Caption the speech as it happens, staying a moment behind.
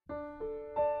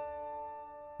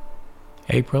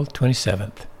April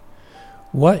 27th.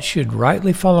 What should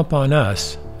rightly fall upon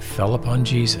us fell upon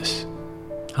Jesus.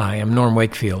 Hi, I'm Norm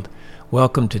Wakefield.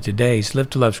 Welcome to today's Live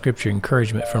to Love Scripture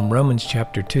encouragement from Romans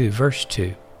chapter 2, verse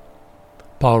 2.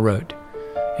 Paul wrote,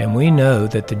 "And we know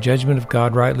that the judgment of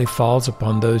God rightly falls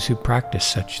upon those who practice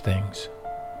such things."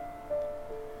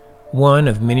 One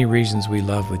of many reasons we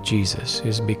love with Jesus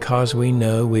is because we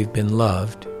know we've been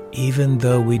loved even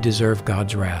though we deserve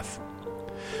God's wrath.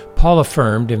 Paul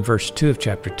affirmed in verse 2 of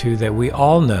chapter 2 that we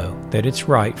all know that it's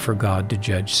right for God to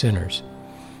judge sinners.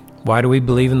 Why do we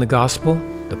believe in the gospel,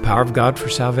 the power of God for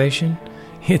salvation?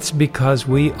 It's because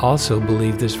we also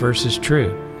believe this verse is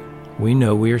true. We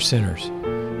know we are sinners,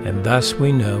 and thus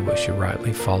we know what should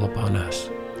rightly fall upon us,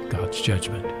 God's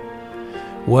judgment.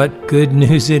 What good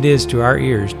news it is to our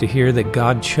ears to hear that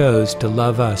God chose to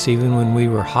love us even when we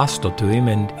were hostile to Him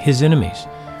and His enemies.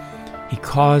 He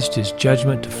caused His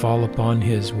judgment to fall upon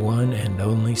His one and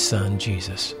only Son,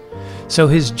 Jesus, so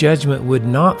His judgment would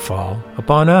not fall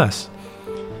upon us.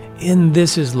 In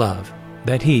this is love,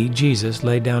 that He, Jesus,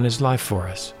 laid down His life for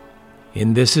us.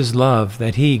 In this is love,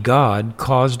 that He, God,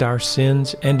 caused our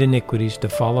sins and iniquities to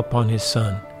fall upon His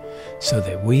Son, so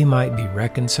that we might be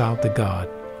reconciled to God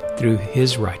through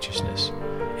His righteousness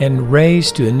and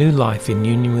raised to a new life in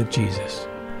union with Jesus.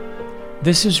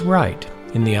 This is right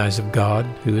in the eyes of God,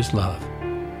 who is love,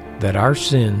 that our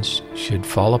sins should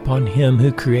fall upon Him who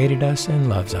created us and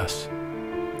loves us.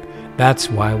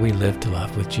 That's why we live to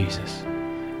love with Jesus.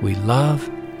 We love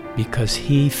because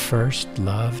He first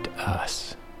loved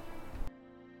us.